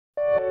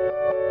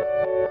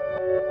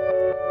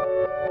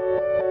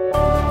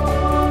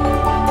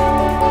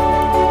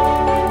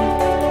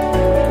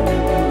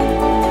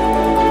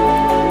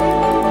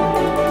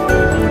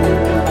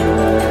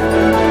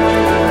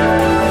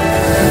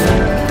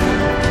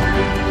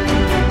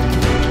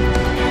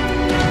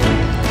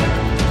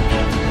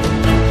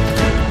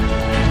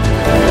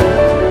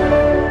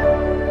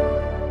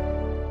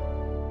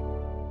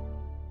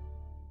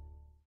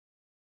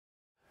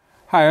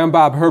Hi, I'm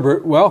Bob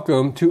Herbert.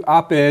 Welcome to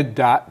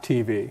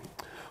OpEd.tv.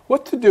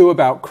 What to do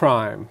about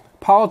crime?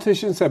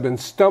 Politicians have been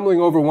stumbling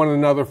over one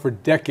another for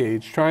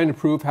decades, trying to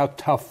prove how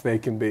tough they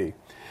can be.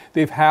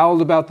 They've howled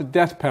about the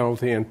death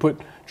penalty and put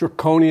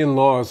draconian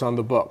laws on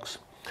the books.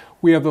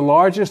 We have the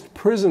largest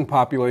prison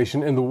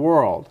population in the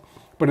world,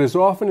 but as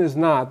often as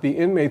not, the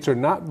inmates are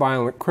not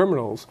violent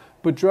criminals,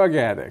 but drug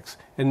addicts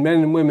and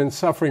men and women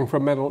suffering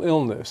from mental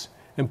illness,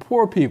 and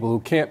poor people who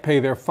can't pay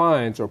their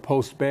fines or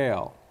post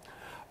bail.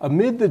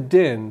 Amid the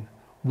din,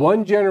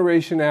 one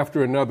generation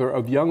after another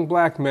of young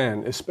black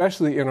men,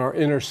 especially in our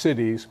inner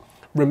cities,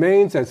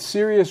 remains at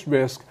serious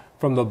risk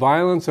from the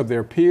violence of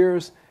their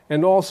peers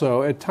and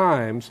also, at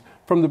times,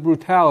 from the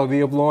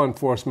brutality of law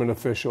enforcement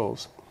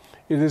officials.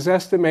 It is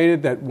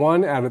estimated that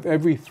 1 out of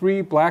every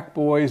 3 black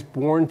boys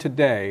born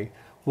today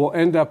will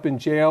end up in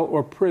jail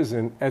or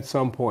prison at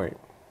some point.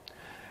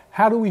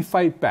 How do we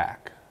fight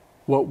back?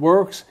 What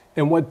works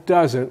and what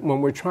doesn't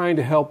when we're trying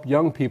to help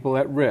young people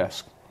at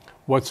risk?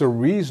 What's a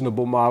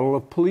reasonable model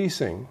of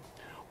policing?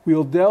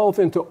 We'll delve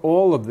into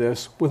all of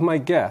this with my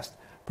guest,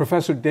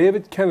 Professor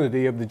David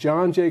Kennedy of the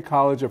John Jay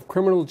College of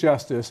Criminal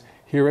Justice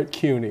here at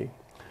CUNY.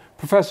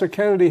 Professor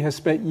Kennedy has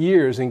spent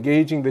years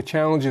engaging the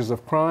challenges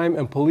of crime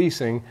and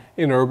policing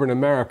in urban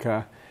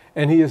America,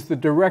 and he is the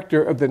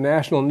director of the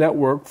National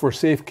Network for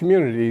Safe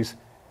Communities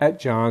at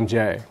John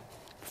Jay.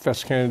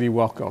 Professor Kennedy,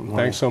 welcome.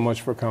 Thanks so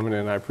much for coming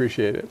in. I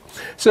appreciate it.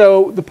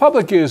 So the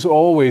public is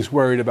always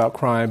worried about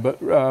crime, but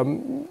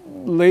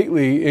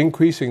lately,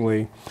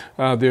 increasingly,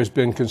 there's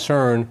been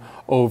concern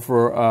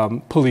over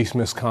police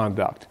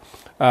misconduct.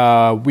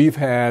 We've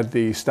had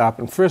the stop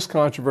and frisk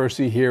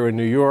controversy here in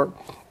New York.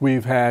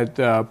 We've had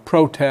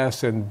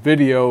protests and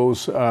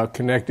videos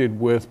connected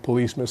with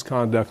police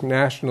misconduct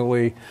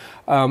nationally.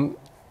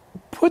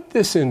 Put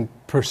this in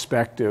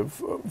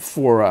perspective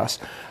for us.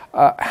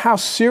 How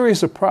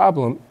serious a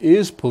problem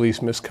is police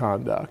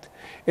misconduct,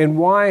 and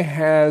why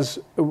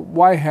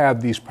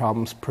have these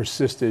problems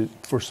persisted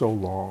for so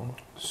long?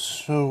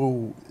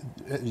 So,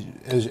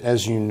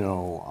 as you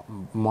know,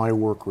 my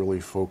work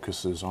really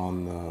focuses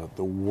on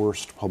the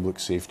worst public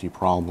safety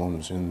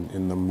problems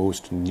in the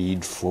most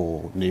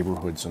needful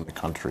neighborhoods in the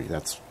country.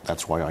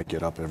 That's why I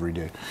get up every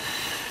day.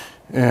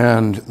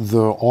 And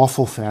the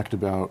awful fact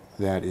about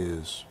that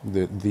is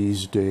that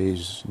these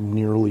days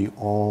nearly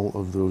all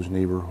of those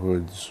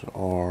neighborhoods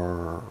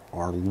are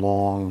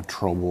long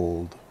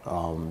troubled,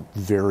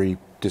 very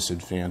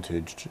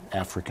disadvantaged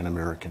African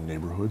American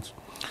neighborhoods.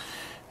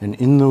 And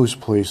in those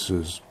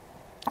places,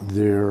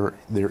 there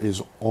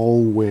is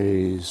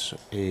always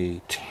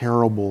a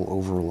terrible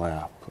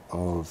overlap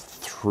of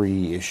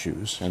 3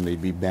 issues, and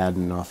they'd be bad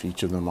enough,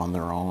 each of them on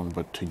their own,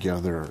 but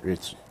together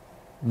it's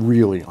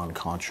really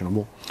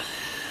unconscionable.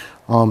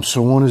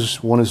 So one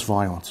is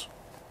violence.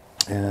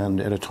 And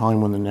at a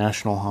time when the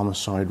national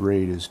homicide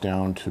rate is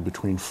down to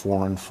between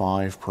 4 and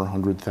 5 per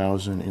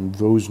 100,000 in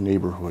those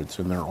neighborhoods,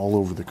 and they're all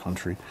over the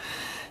country,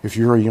 if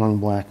you're a young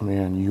black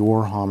man,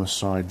 your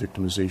homicide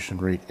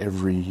victimization rate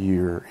every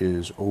year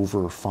is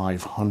over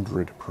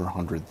 500 per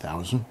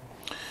 100,000.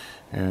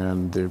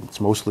 And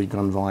it's mostly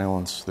gun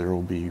violence. There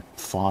will be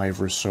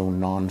 5 or so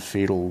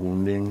non-fatal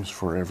woundings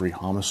for every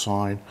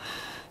homicide.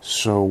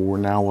 So we're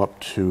now up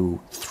to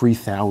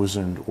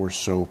 3,000 or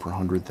so per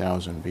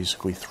 100,000.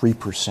 Basically,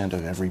 3%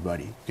 of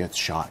everybody gets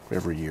shot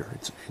every year.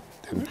 It's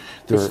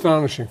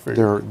astonishing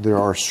figure. There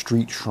are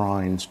street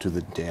shrines to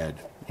the dead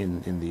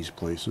in these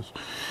places.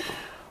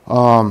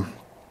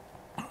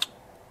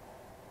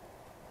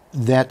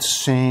 That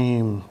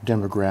same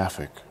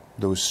demographic,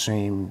 those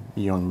same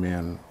young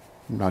men,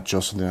 not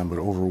just them, but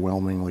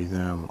overwhelmingly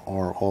them,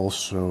 are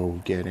also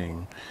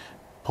getting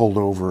pulled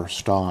over,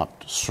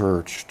 stopped,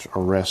 searched,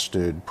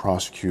 arrested,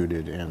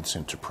 prosecuted, and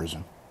sent to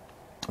prison.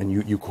 And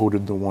you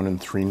quoted the 1 in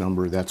 3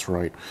 number, that's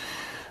right.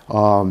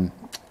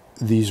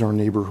 These are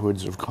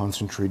neighborhoods of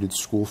concentrated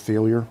school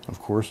failure, of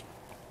course.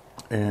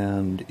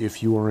 And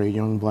if you are a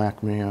young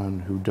black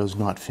man who does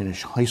not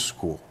finish high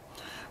school,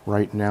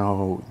 right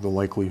now the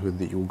likelihood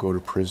that you'll go to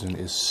prison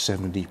is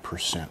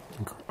 70%.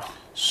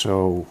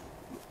 So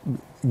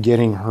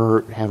getting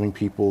hurt, having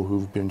people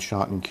who've been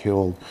shot and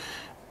killed,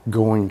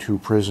 going to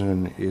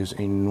prison is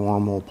a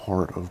normal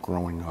part of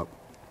growing up.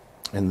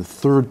 And the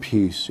third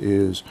piece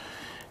is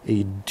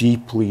a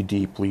deeply,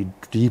 deeply,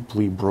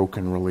 deeply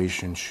broken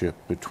relationship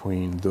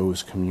between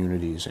those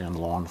communities and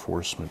law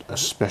enforcement,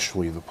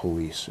 especially the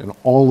police. And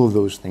all of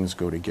those things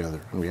go together,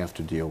 and we have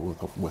to deal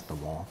with them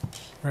all.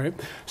 Right.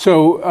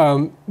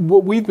 So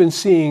what we've been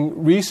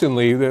seeing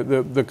recently,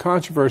 the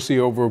controversy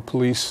over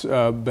police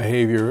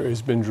behavior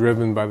has been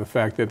driven by the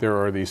fact that there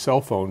are these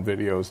cell phone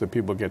videos that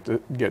people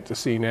get to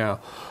see now.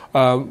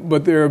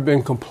 But there have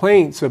been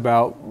complaints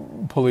about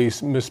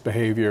police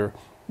misbehavior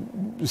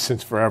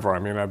since forever. I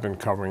mean, I've been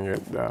covering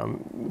it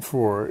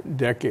for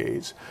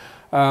decades.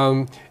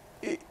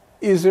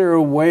 Is there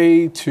a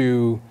way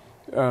to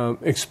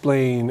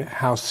explain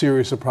how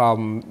serious a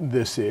problem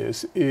this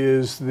is?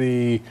 Is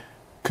the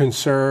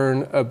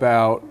concern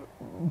about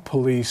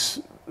police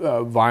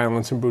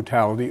violence and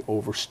brutality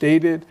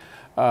overstated?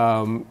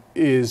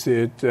 Is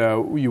it,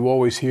 you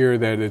always hear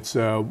that it's,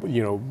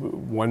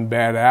 one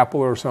bad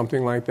apple or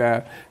something like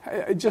that.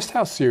 Just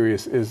how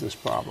serious is this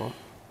problem?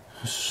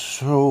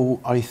 So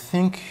I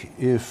think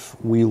if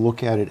we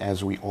look at it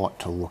as we ought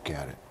to look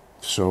at it,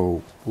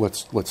 so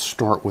let's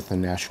start with the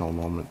national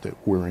moment that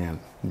we're in.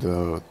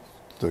 The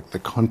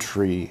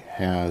country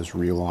has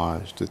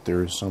realized that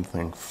there is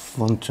something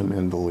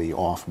fundamentally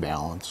off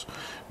balance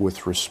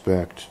with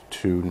respect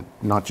to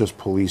not just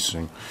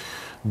policing,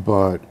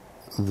 but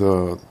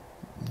the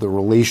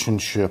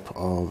relationship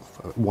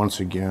of, once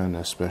again,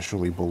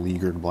 especially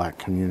beleaguered black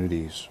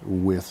communities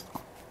with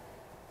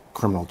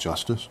criminal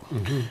justice.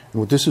 Mm-hmm. And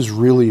what this is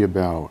really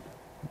about,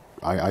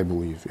 I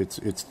believe,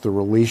 it's the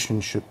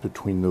relationship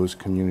between those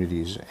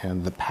communities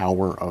and the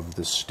power of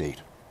the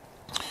state.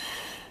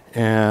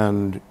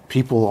 And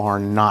people are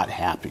not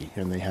happy,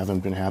 and they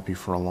haven't been happy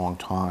for a long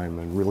time.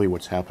 And really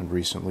what's happened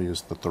recently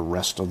is that the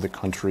rest of the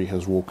country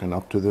has woken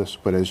up to this.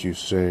 But as you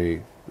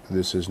say,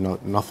 this is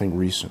nothing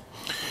recent.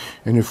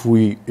 And if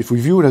we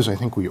view it as I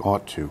think we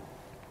ought to,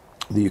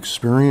 the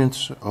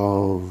experience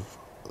of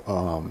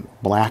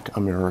black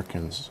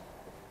Americans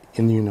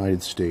in the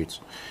United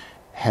States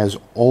has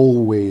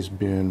always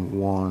been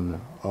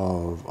one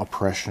of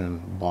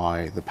oppression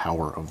by the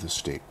power of the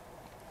state.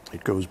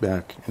 It goes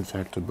back, in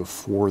fact, to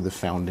before the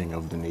founding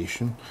of the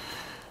nation.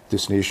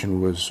 This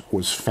nation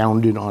was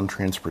founded on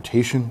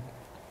transportation.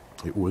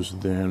 It was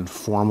then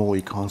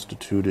formally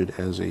constituted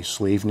as a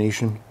slave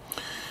nation.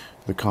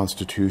 The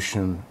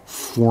Constitution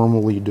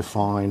formally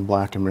defined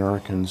black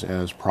Americans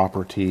as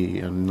property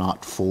and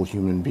not full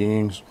human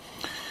beings.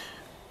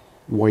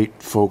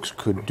 White folks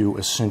could do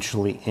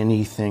essentially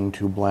anything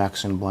to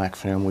blacks and black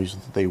families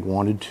that they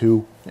wanted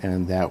to,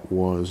 and that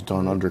was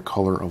done under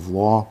color of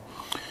law.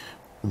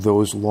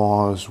 Those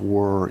laws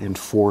were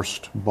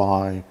enforced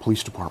by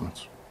police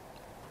departments.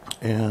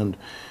 And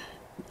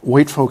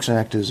white folks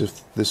act as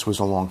if this was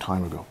a long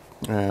time ago.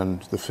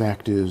 And the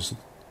fact is,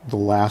 the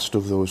last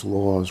of those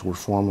laws were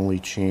formally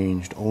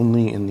changed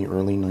only in the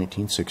early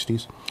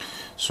 1960s.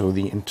 So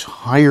the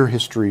entire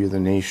history of the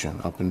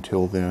nation up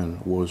until then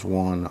was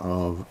one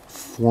of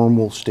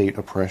formal state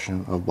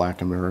oppression of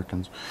black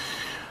Americans.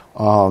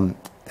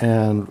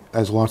 And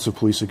as lots of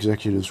police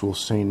executives will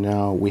say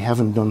now, we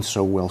haven't done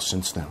so well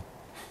since then.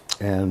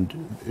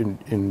 And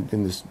in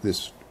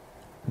this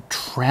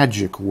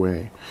tragic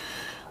way,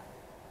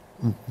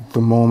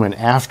 the moment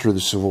after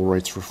the civil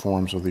rights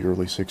reforms of the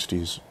early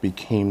 60s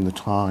became the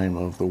time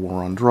of the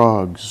war on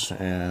drugs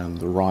and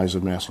the rise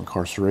of mass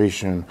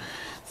incarceration.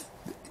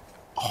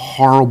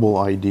 Horrible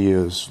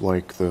ideas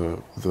like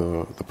the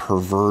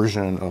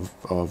perversion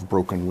of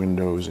broken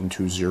windows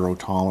into zero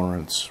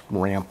tolerance,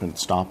 rampant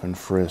stop and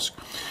frisk.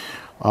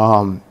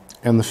 And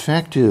the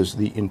fact is,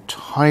 the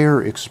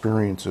entire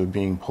experience of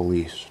being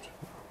policed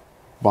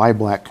by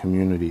black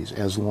communities,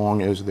 as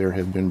long as there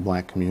have been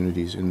black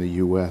communities in the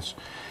U.S.,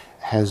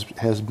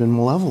 has been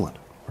malevolent.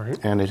 Right.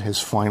 And it has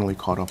finally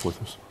caught up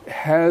with us.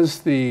 Has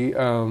the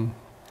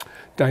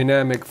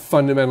dynamic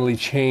fundamentally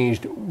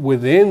changed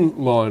within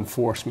law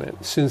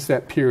enforcement since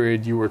that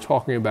period you were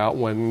talking about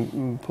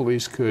when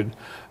police could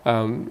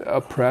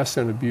oppress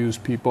and abuse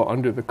people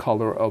under the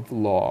color of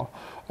law?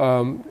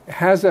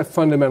 Has that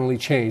fundamentally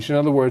changed? In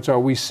other words, are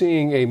we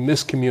seeing a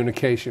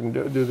miscommunication?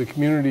 Do the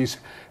communities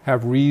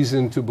have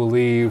reason to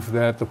believe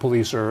that the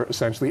police are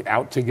essentially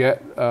out to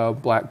get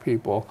black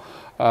people?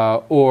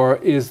 Or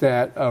is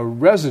that a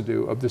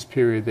residue of this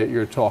period that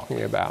you're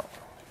talking about?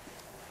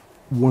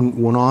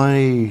 When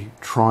I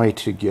try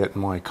to get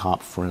my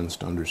cop friends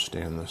to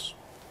understand this,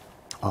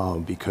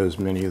 because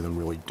many of them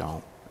really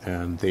don't,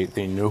 and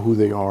they know who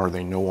they are,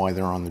 they know why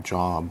they're on the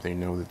job, they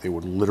know that they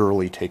would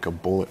literally take a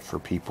bullet for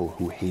people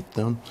who hate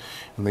them,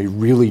 and they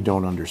really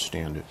don't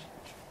understand it.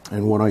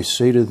 And what I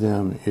say to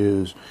them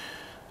is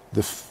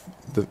the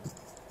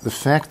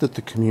fact that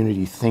the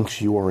community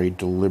thinks you are a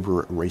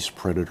deliberate race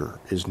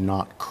predator is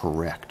not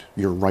correct.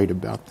 You're right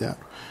about that.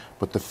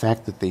 But the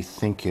fact that they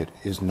think it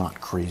is not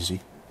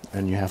crazy,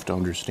 and you have to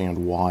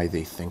understand why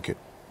they think it.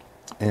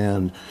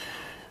 And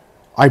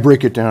I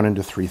break it down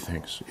into three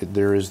things.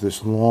 There is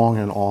this long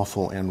and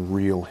awful and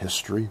real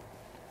history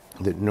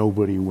that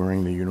nobody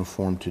wearing the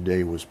uniform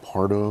today was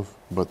part of,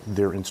 but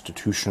their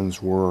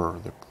institutions were.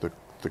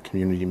 The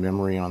community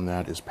memory on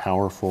that is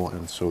powerful,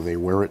 and so they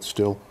wear it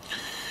still.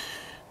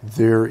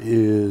 There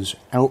is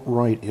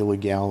outright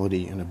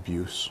illegality and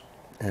abuse,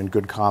 and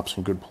good cops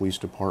and good police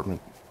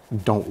department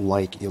don't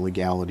like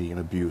illegality and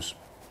abuse,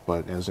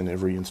 but as in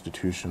every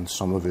institution,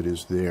 some of it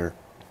is there.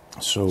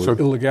 So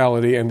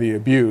illegality and the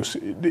abuse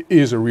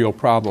is a real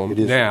problem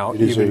now,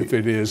 even if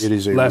it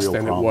is less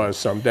than it was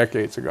some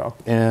decades ago.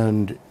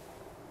 And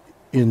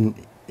in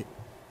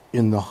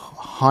the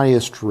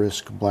highest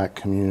risk black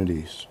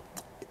communities,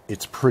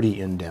 it's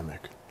pretty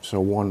endemic. So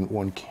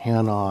one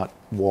cannot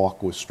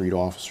walk with street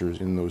officers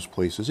in those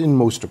places, in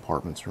most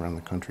departments around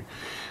the country,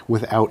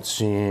 without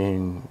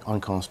seeing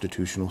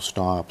unconstitutional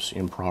stops,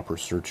 improper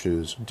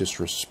searches,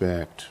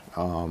 disrespect,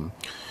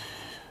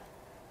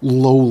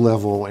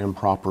 low-level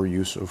improper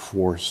use of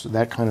force.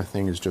 That kind of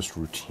thing is just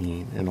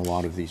routine in a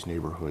lot of these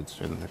neighborhoods,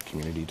 and the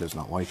community does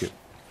not like it.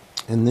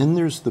 And then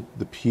there's the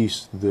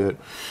piece that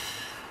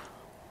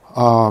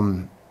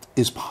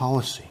is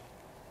policy.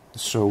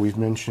 So we've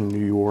mentioned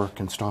New York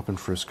and stop and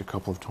frisk a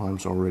couple of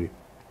times already.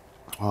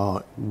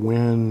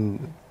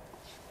 When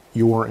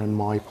your and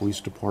my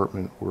police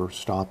department were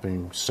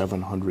stopping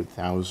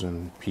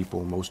 700,000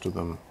 people, most of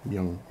them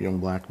young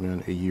black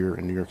men, a year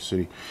in New York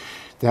City,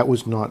 that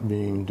was not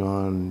being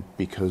done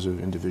because of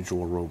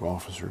individual rogue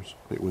officers.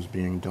 It was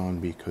being done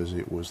because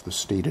it was the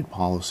stated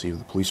policy of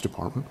the police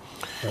department.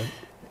 Right.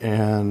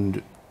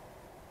 And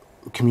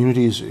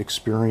communities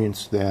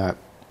experience that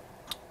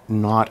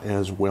not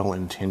as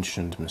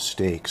well-intentioned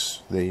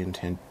mistakes. They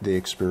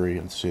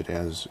experience it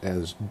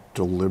as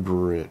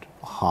deliberate,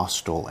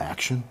 hostile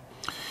action.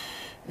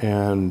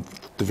 And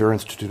the Vera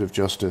Institute of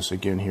Justice,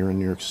 again here in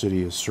New York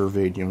City, has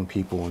surveyed young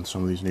people in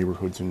some of these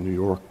neighborhoods in New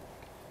York.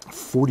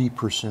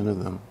 40%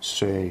 of them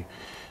say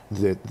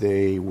that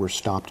they were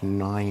stopped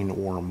 9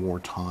 or more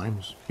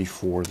times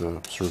before the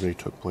survey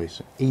took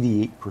place.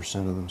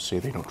 88% of them say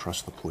they don't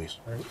trust the police.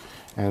 Right.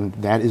 And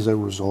that is a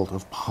result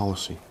of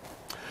policy.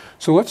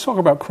 So let's talk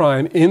about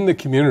crime in the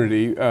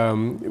community,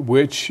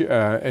 which,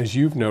 as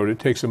you've noted,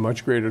 takes a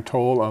much greater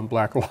toll on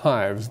black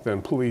lives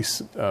than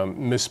police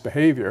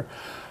misbehavior.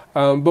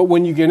 But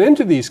when you get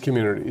into these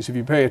communities, if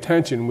you pay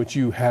attention, which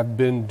you have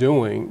been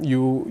doing,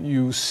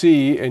 you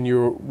see, and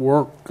your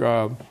work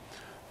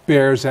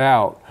bears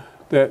out,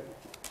 that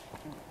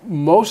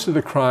most of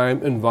the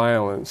crime and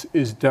violence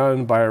is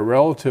done by a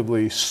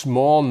relatively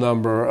small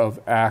number of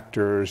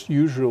actors,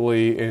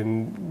 usually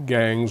in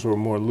gangs or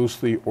more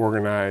loosely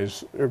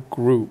organized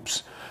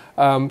groups.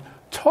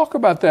 Talk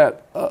about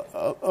that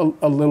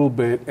a little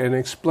bit and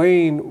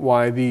explain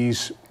why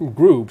these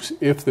groups,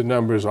 if the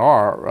numbers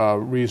are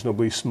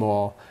reasonably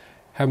small,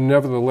 have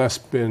nevertheless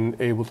been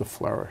able to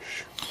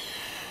flourish.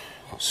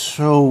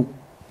 So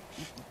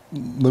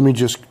let me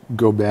just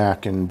go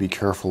back and be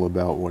careful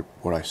about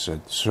what I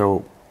said.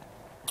 So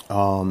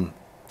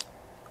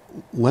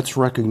let's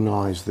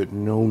recognize that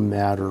no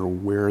matter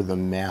where the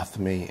math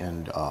may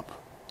end up,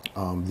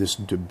 this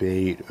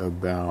debate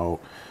about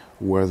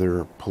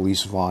whether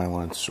police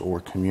violence or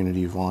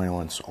community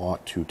violence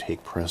ought to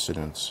take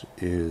precedence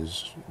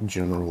is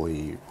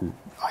generally,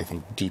 I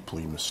think,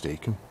 deeply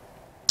mistaken.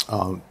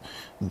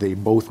 They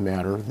both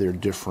matter, they're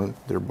different,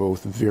 they're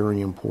both very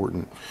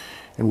important,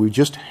 and we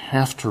just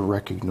have to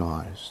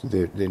recognize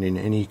that in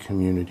any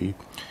community,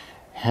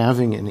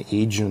 having an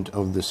agent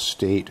of the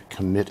state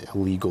commit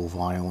illegal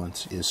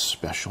violence is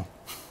special.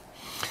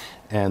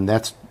 And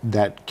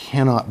that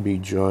cannot be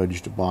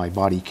judged by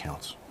body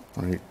counts,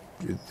 right?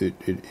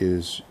 It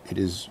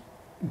is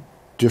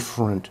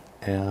different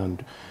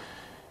and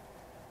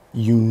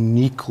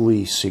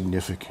uniquely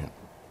significant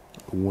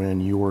when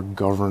your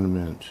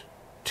government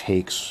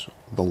takes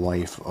the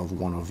life of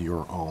one of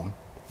your own,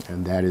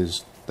 and that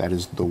is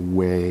the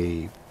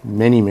way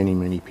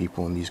many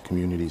people in these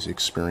communities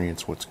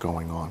experience what's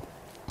going on.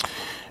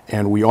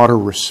 And we ought to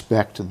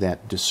respect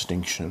that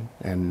distinction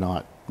and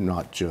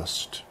not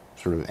just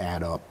sort of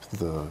add up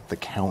the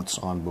counts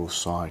on both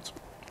sides.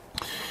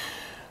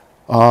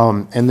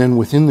 And then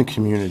within the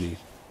community,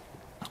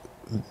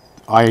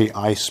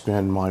 I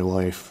spend my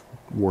life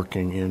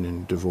working in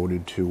and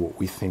devoted to what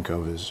we think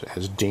of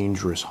as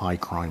dangerous high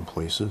crime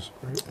places.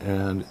 Right.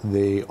 And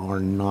they are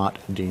not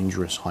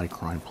dangerous high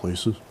crime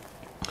places.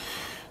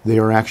 They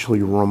are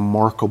actually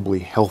remarkably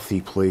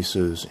healthy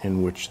places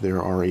in which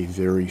there are a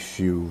very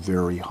few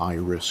very high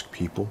risk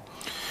people.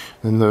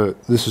 And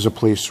this is a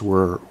place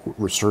where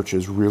research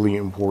is really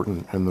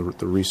important, and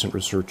the recent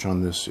research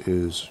on this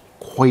is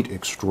quite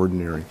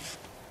extraordinary.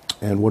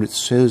 And what it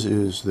says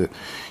is that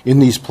in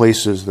these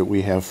places that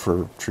we have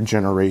for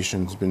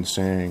generations been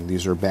saying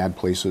these are bad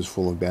places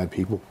full of bad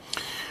people,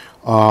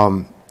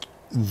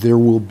 there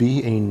will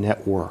be a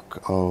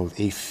network of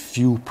a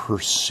few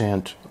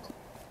percent,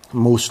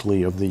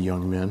 mostly of the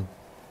young men.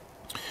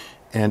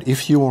 And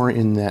if you are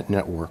in that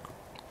network,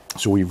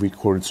 so we've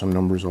recorded some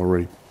numbers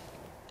already,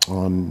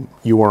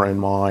 you are in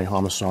my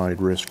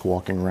homicide risk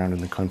walking around in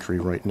the country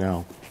right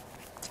now,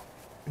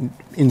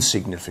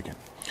 insignificant.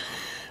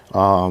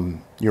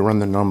 You run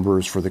the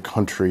numbers for the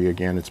country,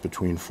 again, it's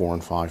between 4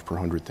 and 5 per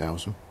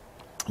 100,000.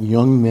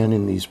 Young men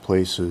in these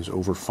places,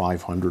 over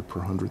 500 per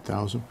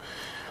 100,000.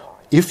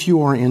 If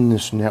you are in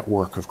this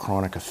network of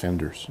chronic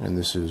offenders, and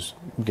this is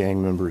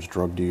gang members,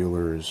 drug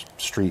dealers,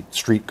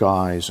 street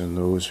guys, and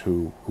those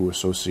who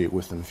associate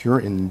with them, if you're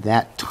in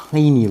that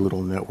tiny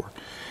little network,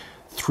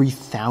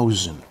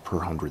 3,000 per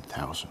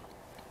 100,000.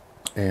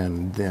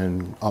 And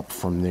then up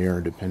from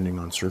there, depending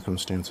on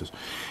circumstances.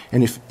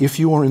 And if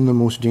you are in the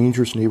most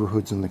dangerous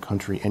neighborhoods in the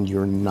country and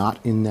you're not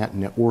in that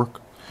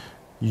network,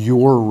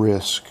 your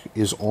risk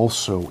is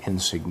also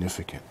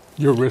insignificant.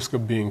 Your risk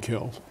of being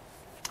killed.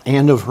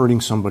 And of hurting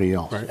somebody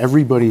else. Right.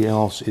 Everybody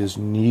else is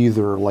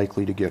neither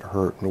likely to get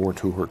hurt nor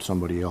to hurt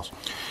somebody else.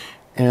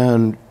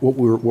 And what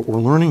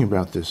we're learning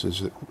about this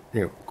is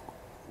that,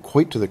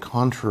 quite to the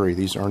contrary.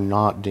 These are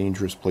not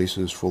dangerous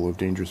places full of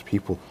dangerous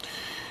people.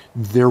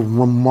 They're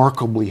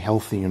remarkably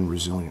healthy and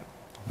resilient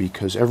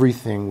because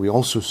everything we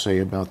also say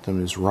about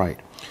them is right.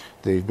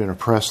 They've been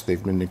oppressed,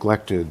 they've been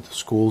neglected, the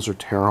schools are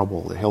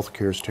terrible, the health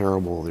care is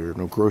terrible, there are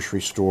no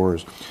grocery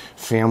stores,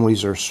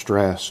 families are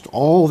stressed,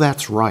 all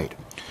that's right.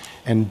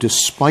 And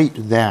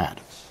despite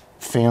that,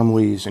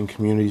 families and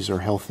communities are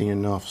healthy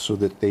enough so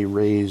that they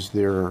raise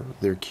their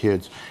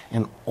kids,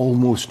 and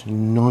almost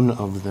none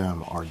of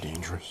them are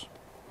dangerous.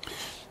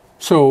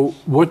 So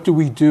what do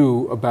we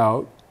do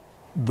about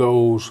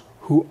those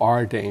who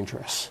are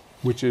dangerous,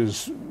 which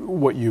is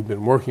what you've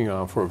been working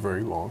on for a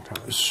very long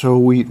time? So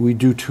we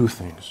do two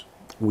things.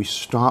 We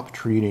stop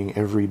treating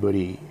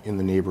everybody in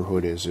the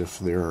neighborhood as if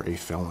they're a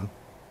felon.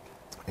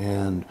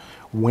 And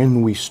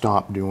when we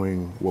stop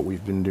doing what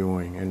we've been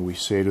doing and we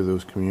say to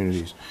those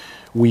communities,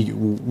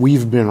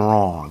 we've been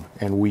wrong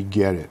and we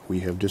get it. We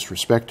have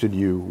disrespected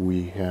you.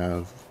 We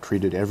have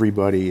treated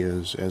everybody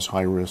as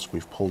high risk.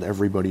 We've pulled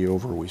everybody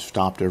over. We've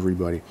stopped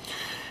everybody.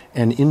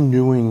 And in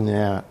doing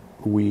that,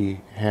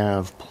 we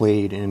have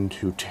played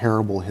into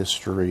terrible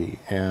history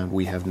and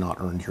we have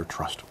not earned your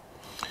trust.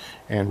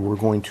 And we're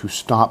going to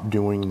stop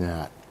doing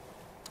that.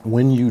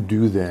 When you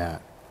do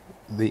that,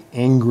 the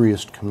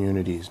angriest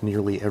communities,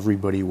 nearly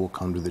everybody will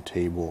come to the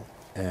table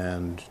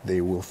and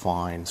they will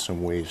find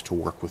some ways to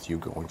work with you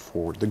going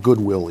forward. The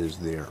goodwill is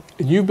there.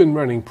 You've been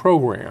running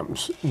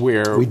programs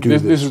where we do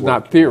this is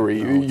not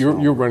theory. No,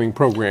 you're running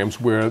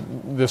programs where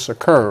this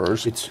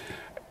occurs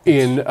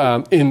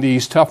in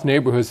these tough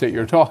neighborhoods that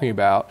you're talking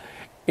about,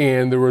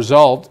 and the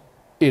result,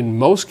 in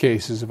most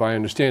cases, if I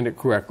understand it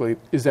correctly,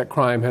 is that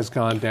crime has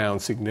gone down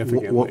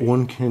significantly.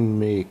 One can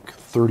make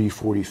 30,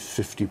 40,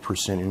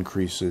 50%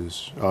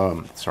 increases.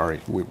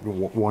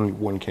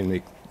 One can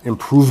make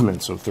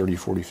improvements of 30,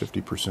 40,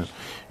 50%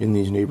 in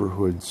these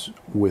neighborhoods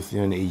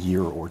within a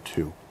year or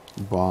two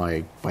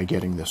by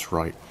getting this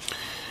right.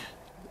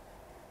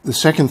 The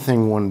second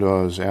thing one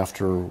does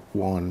after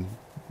one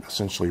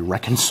essentially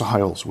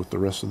reconciles with the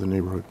rest of the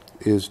neighborhood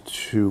is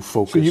to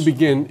focus. So you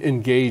begin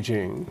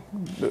engaging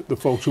the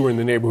folks who are in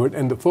the neighborhood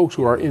and the folks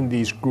who are in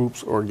these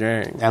groups or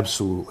gangs.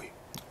 Absolutely.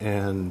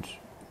 And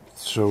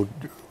so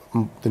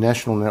the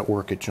National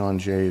Network at John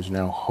Jay is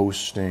now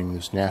hosting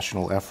this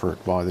national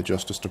effort by the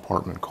Justice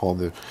Department called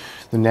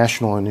the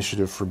National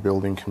Initiative for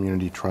Building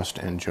Community Trust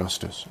and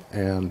Justice.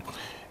 And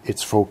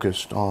it's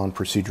focused on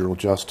procedural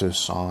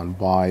justice, on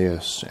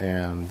bias,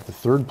 and the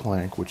third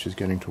plank, which is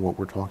getting to what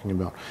we're talking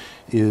about,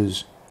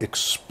 is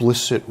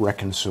explicit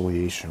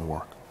reconciliation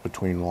work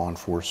between law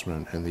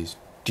enforcement and these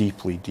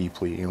deeply,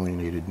 deeply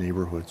alienated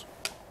neighborhoods.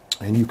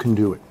 And you can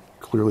do it,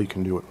 clearly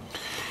can do it.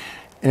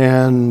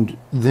 And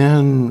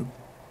then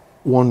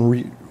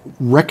one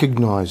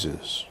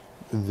recognizes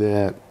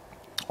that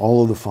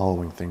all of the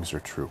following things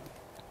are true.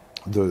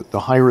 The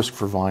high risk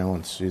for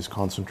violence is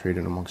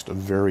concentrated amongst a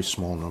very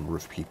small number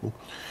of people.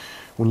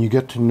 When you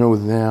get to know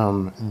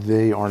them,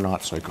 they are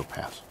not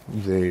psychopaths.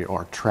 They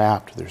are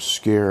trapped, they're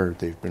scared,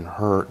 they've been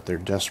hurt, they're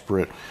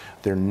desperate,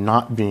 they're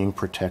not being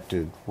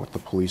protected. What the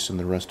police and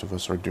the rest of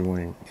us are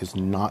doing is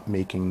not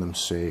making them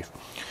safe.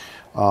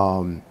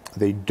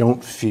 They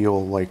don't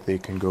feel like they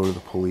can go to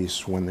the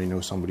police when they know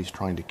somebody's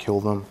trying to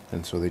kill them,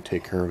 and so they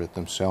take care of it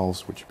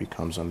themselves, which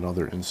becomes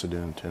another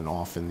incident, and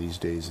often these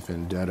days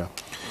vendetta.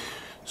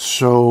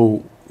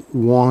 So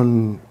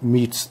one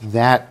meets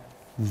that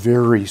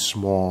very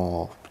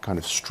small kind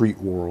of street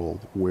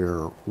world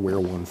where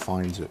one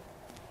finds it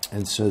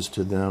and says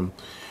to them,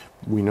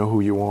 we know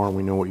who you are,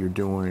 we know what you're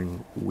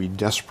doing, we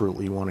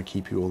desperately want to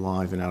keep you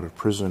alive and out of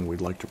prison,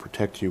 we'd like to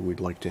protect you,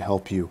 we'd like to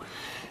help you,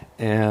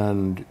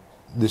 and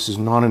this is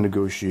not a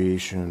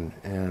negotiation,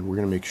 and we're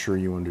going to make sure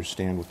you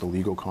understand what the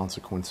legal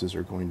consequences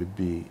are going to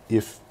be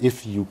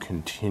if you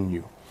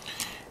continue.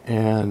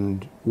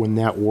 And when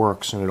that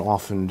works, and it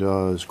often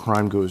does,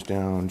 crime goes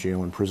down,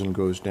 jail and prison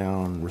goes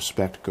down,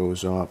 respect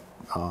goes up,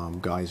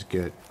 guys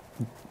get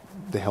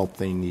the help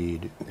they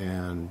need,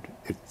 and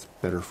it's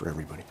better for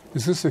everybody.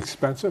 Is this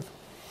expensive?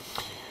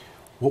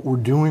 What we're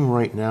doing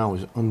right now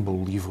is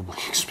unbelievably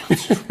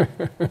expensive.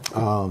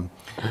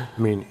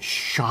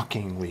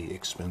 Shockingly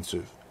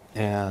expensive,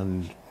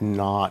 and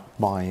not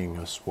buying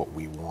us what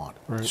we want.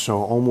 Right.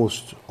 So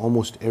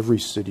almost every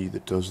city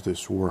that does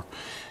this work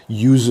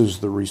uses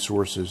the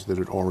resources that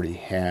it already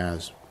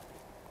has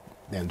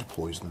and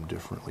deploys them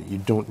differently. You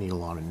don't need a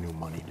lot of new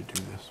money to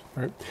do this.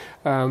 Right.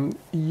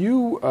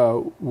 You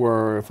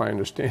were, if I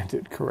understand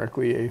it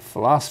correctly, a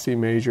philosophy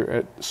major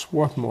at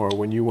Swarthmore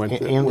when you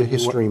went and a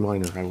history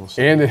minor, I will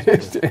say. And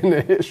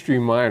a history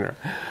minor.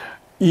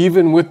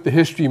 Even with the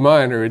history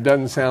minor, it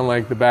doesn't sound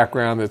like the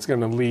background that's going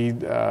to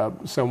lead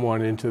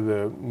someone into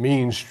the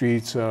mean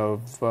streets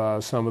of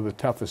some of the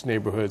toughest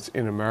neighborhoods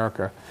in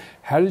America.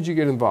 How did you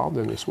get involved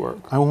in this work?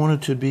 I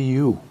wanted to be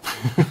you.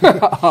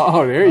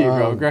 Oh, there you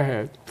go. Go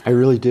ahead. I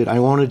really did. I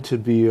wanted to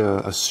be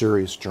a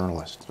serious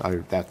journalist.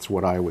 That's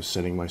what I was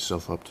setting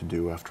myself up to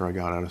do after I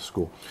got out of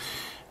school.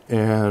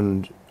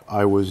 And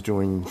I was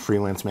doing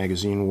freelance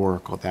magazine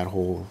work, that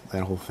whole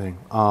thing.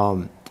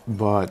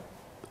 But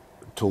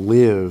to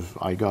live,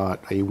 I got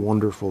a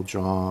wonderful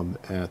job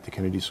at the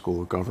Kennedy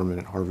School of Government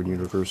at Harvard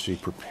University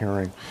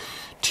preparing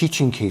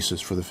teaching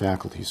cases for the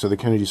faculty. So the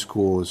Kennedy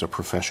School is a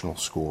professional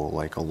school,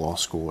 like a law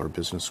school or a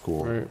business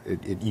school. Right.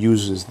 It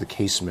uses the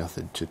case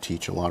method to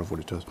teach a lot of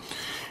what it does.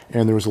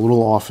 And there was a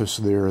little office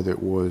there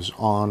that was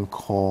on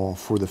call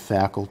for the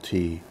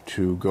faculty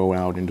to go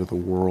out into the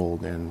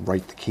world and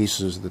write the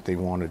cases that they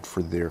wanted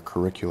for their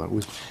curriculum.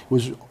 It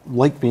was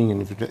like being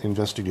an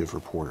investigative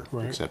reporter,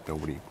 right. except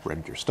nobody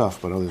read your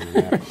stuff, but other than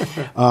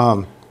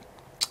that.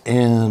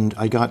 And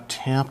I got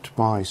tapped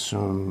by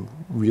some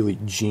really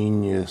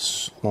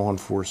genius law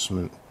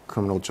enforcement,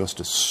 criminal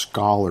justice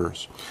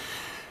scholars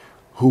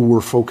who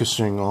were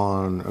focusing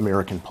on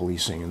American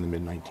policing in the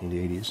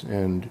mid-1980s.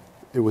 And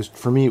it was,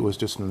 for me, it was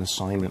just an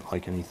assignment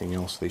like anything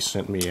else. They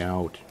sent me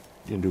out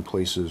into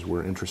places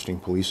where interesting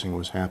policing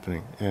was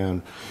happening.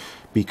 And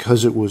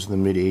because it was the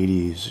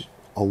mid-80s,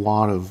 a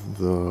lot of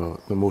the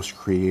most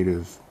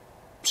creative,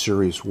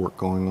 serious work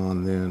going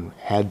on then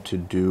had to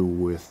do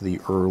with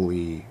the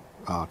early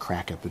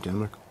crack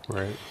epidemic.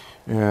 Right.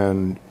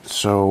 And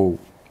so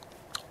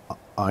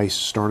I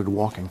started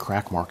walking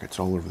crack markets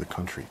all over the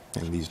country.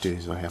 And these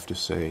days, I have to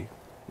say,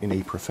 in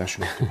a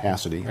professional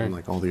capacity, right.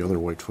 unlike all the other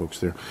white folks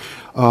there.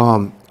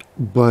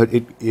 But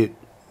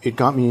it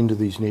got me into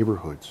these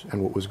neighborhoods.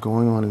 And what was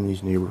going on in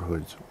these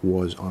neighborhoods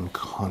was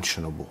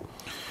unconscionable.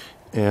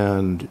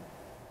 And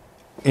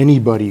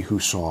anybody who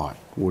saw it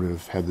would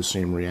have had the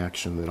same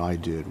reaction that I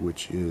did,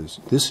 which is,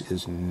 this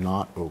is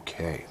not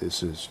okay.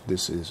 This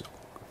is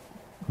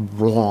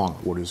wrong,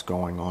 what is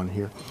going on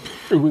here.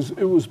 It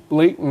was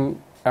blatant,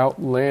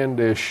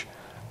 outlandish,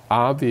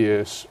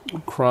 obvious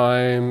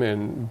crime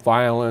and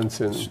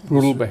violence and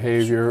brutal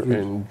behavior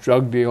and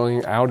drug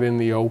dealing out in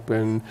the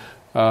open.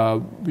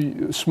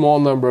 Small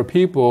number of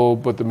people,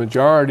 but the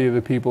majority of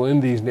the people in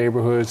these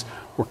neighborhoods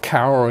were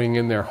cowering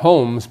in their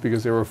homes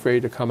because they were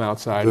afraid to come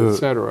outside,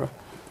 etc.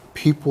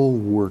 People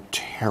were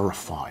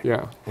terrified.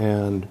 Yeah.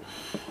 And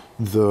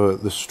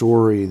the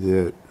story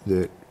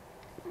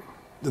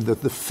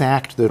the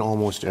fact that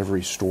almost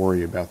every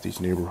story about these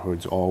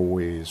neighborhoods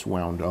always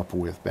wound up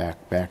with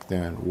back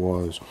then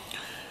was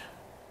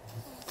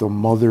the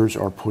mothers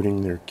are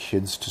putting their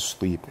kids to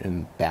sleep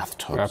in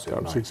bathtubs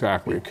at night,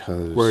 exactly.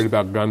 Because worried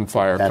about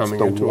gunfire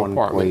coming into an apartment. That's the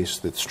one place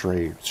that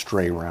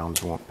stray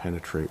rounds won't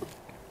penetrate.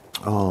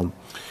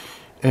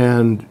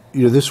 And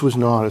this was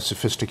not a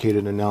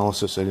sophisticated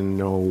analysis. I didn't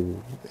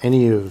know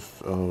any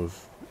of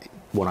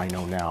what I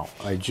know now.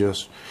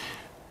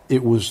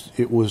 It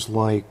was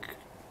like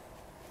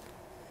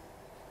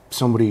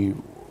somebody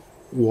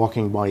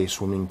walking by a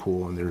swimming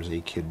pool and there's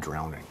a kid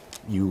drowning.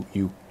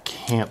 You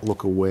can't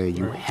look away.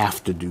 You right.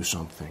 have to do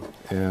something.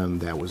 And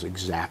that was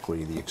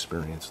exactly the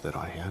experience that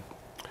I had.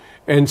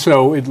 And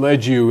so it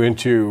led you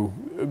into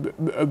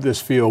this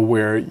field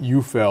where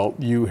you felt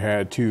you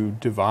had to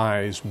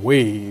devise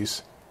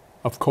ways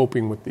of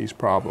coping with these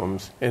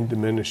problems and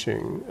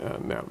diminishing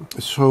them.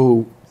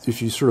 So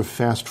if you sort of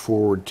fast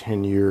forward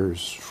 10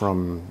 years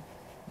from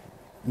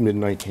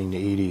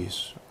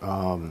mid-1980s,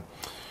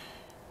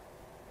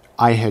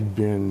 I had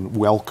been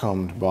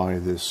welcomed by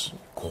this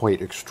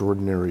quite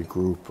extraordinary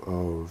group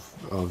of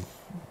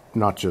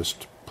not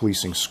just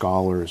policing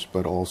scholars,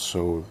 but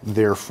also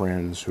their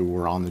friends who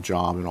were on the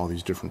job in all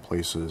these different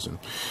places. And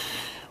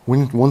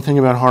one thing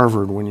about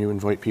Harvard, when you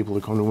invite people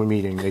to come to a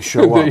meeting, they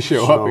show up. They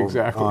show up,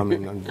 exactly.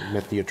 And I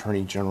met the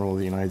Attorney General of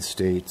the United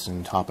States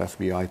and top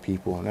FBI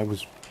people, and I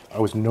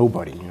was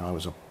nobody. I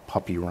was a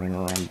puppy running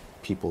around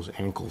people's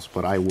ankles,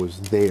 but I was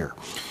there.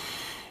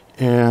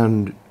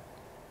 And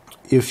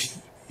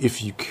if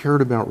you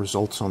cared about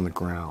results on the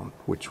ground,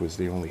 which was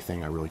the only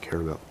thing I really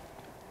cared about,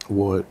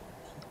 what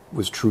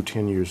was true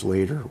 10 years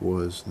later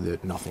was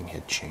that nothing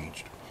had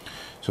changed.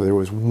 So there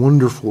was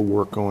wonderful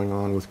work going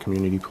on with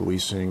community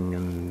policing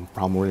and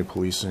problem-oriented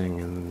policing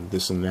and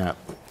this and that,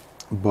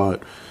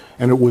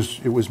 and it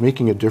was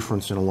making a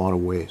difference in a lot of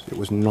ways. It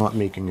was not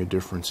making a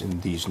difference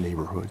in these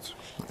neighborhoods,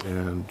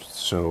 and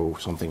so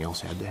something else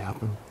had to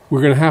happen.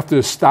 We're going to have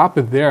to stop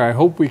it there. I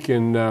hope we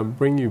can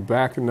bring you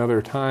back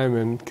another time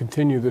and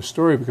continue this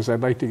story, because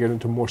I'd like to get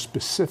into more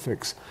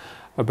specifics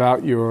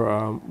about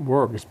your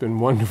work. It's been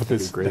wonderful.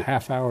 The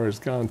half hour has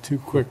gone too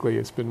quickly.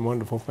 It's been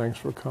wonderful. Thanks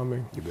for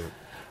coming. You bet.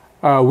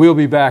 We'll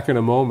be back in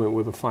a moment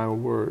with a final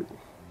word.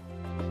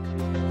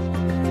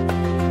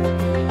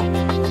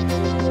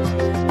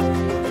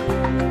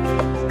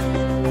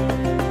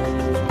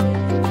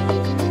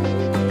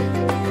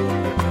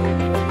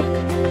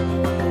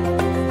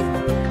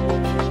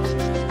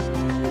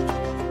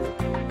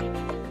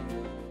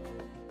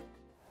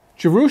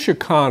 Jerusha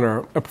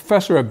Connor, a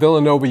professor at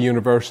Villanova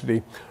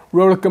University,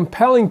 wrote a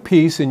compelling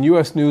piece in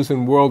U.S. News &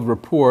 World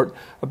Report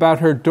about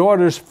her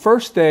daughter's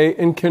first day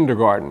in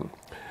kindergarten.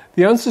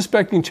 The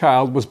unsuspecting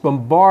child was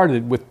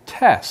bombarded with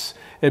tests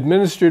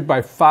administered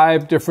by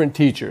 5 different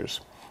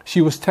teachers.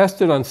 She was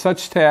tested on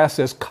such tasks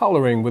as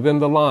coloring within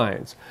the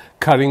lines,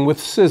 cutting with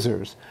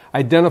scissors,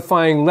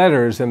 identifying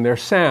letters and their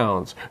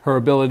sounds, her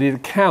ability to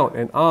count,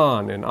 and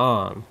on and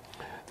on.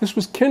 This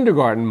was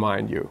kindergarten,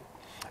 mind you.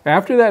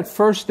 After that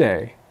first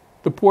day,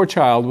 the poor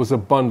child was a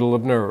bundle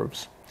of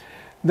nerves.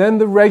 Then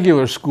the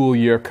regular school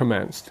year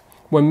commenced.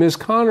 When Ms.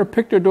 Connor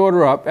picked her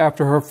daughter up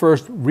after her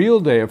first real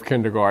day of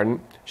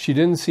kindergarten, she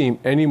didn't seem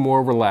any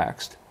more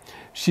relaxed.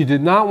 She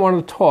did not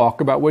want to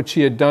talk about what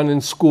she had done in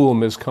school,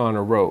 Ms.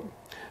 Connor wrote,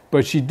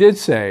 but she did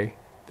say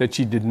that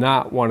she did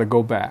not want to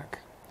go back.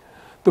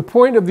 The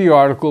point of the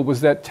article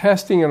was that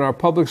testing in our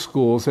public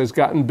schools has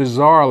gotten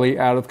bizarrely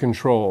out of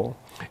control.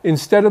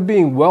 Instead of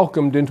being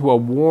welcomed into a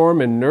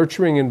warm and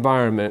nurturing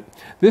environment,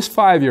 this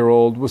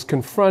 5-year-old was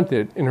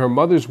confronted, in her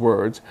mother's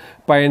words,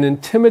 by an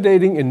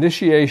intimidating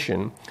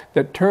initiation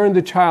that turned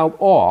the child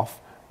off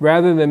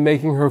rather than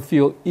making her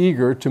feel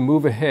eager to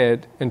move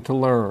ahead and to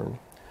learn.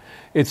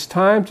 It's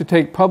time to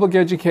take public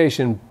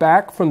education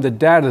back from the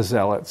data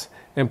zealots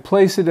and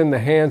place it in the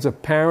hands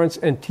of parents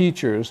and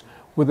teachers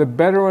with a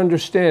better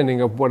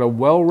understanding of what a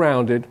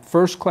well-rounded,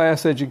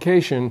 first-class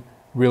education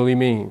really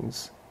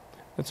means.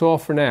 That's all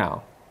for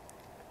now.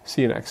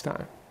 See you next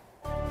time.